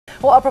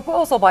Well, a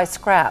proposal by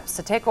Scraps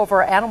to take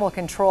over animal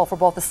control for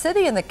both the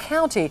city and the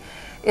county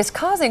is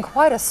causing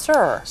quite a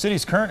stir.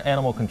 City's current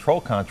animal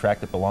control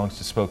contract that belongs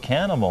to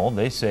Spokane,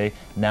 they say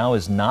now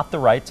is not the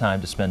right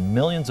time to spend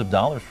millions of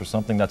dollars for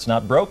something that's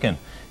not broken.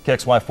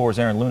 KXY4's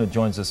Aaron Luna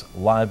joins us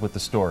live with the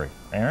story.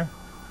 Aaron?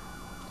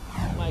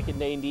 Mike and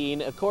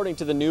Nadine, according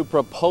to the new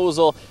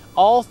proposal,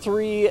 all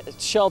three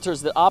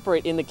shelters that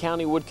operate in the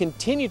county would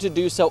continue to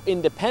do so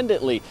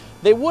independently.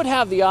 They would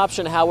have the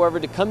option, however,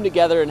 to come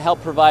together and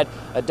help provide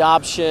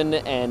adoption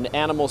and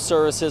animal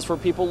services for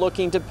people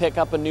looking to pick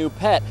up a new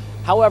pet.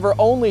 However,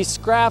 only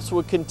Scraps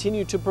would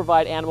continue to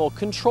provide animal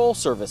control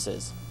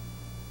services.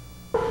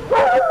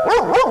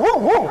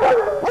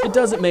 It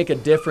doesn't make a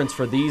difference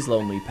for these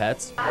lonely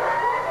pets.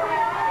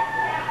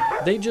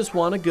 They just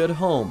want a good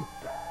home.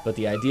 But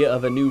the idea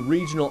of a new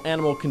regional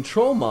animal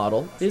control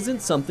model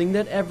isn't something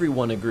that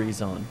everyone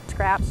agrees on.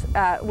 Scraps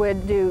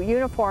would do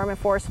uniform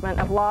enforcement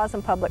of laws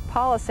and public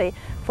policy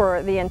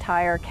for the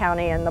entire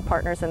county and the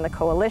partners in the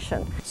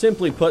coalition.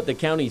 Simply put, the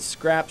county's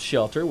Scraps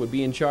shelter would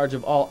be in charge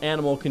of all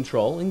animal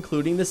control,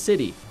 including the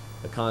city,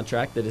 a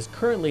contract that is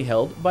currently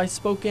held by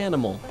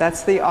Spokane.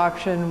 That's the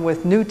option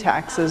with new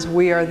taxes.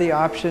 We are the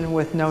option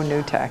with no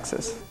new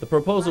taxes. The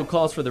proposal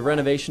calls for the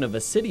renovation of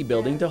a city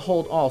building to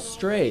hold all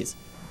strays.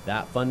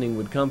 That funding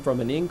would come from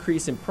an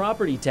increase in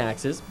property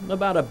taxes,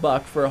 about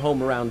 $1 for a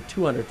home around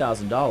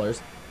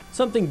 $200,000,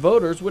 something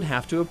voters would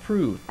have to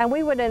approve. And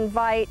we would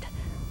invite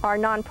our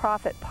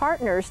nonprofit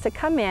partners to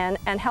come in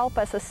and help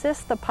us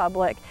assist the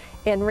public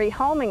in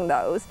rehoming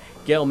those.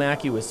 Gail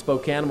Mackey with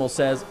Spokane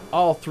says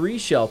all three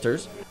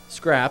shelters,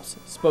 Scraps,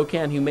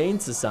 Spokane Humane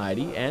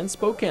Society, and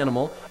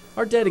Spokane,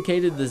 are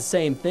dedicated to the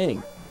same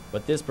thing.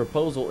 But this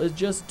proposal is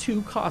just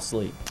too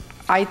costly.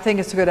 I think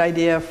it's a good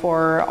idea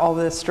for all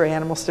the stray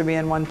animals to be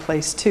in one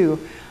place too,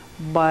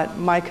 but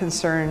my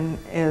concern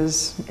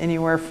is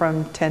anywhere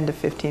from $10 to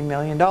 $15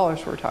 million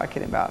we're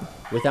talking about.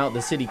 Without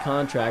the city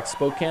contract,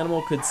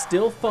 Spokane could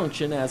still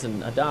function as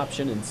an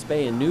adoption and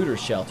spay and neuter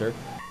shelter,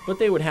 but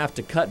they would have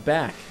to cut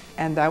back.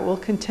 And that will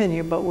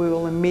continue, but we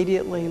will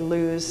immediately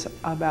lose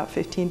about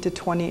 15 to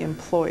 20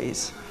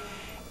 employees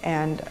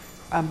and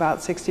about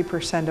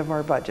 60% of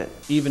our budget.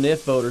 Even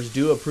if voters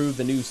do approve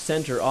the new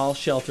center, all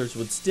shelters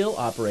would still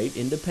operate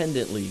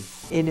independently.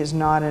 It is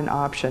not an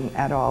option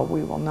at all.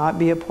 We will not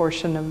be a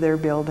portion of their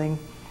building.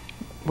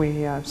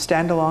 We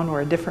stand alone,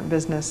 we're a different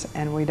business,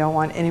 and we don't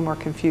want any more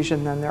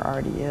confusion than there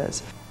already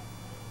is.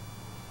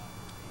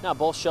 Now,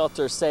 both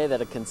shelters say that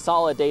a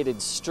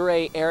consolidated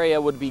stray area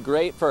would be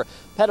great for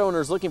pet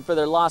owners looking for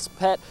their lost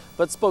pet,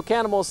 but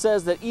Spokane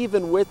says that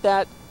even with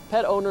that,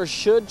 pet owners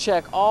should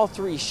check all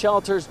three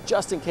shelters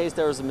just in case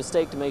there was a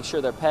mistake to make sure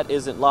their pet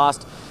isn't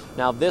lost.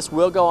 Now, this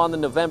will go on the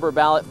November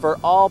ballot for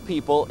all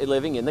people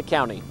living in the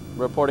county.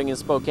 Reporting in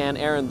Spokane,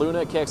 Aaron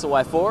Luna,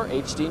 KXLY4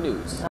 HD News.